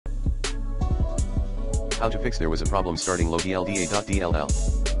How to fix there was a problem starting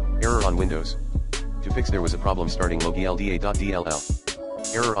logiLDA.dll. Error on Windows. To fix there was a problem starting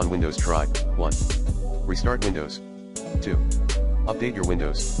logiLDA.dll. Error on Windows. Try 1. Restart Windows. 2. Update your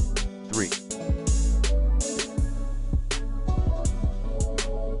Windows. 3.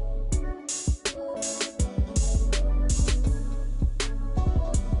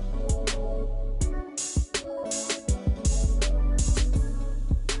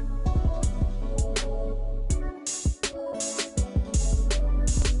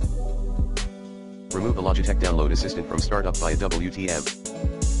 Remove the Logitech download assistant from startup via WTM.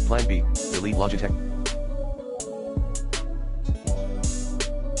 Plan B, delete Logitech.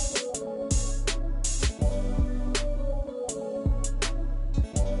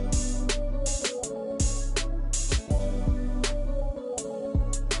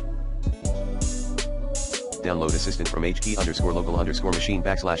 Download assistant from hkey_local_machine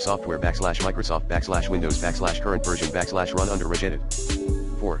 /software/Microsoft/Windows/current version/run under regedit.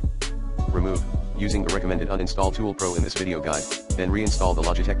 4. Remove, using the recommended uninstall tool Pro in this video guide, then reinstall the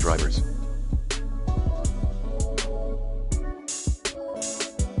Logitech drivers.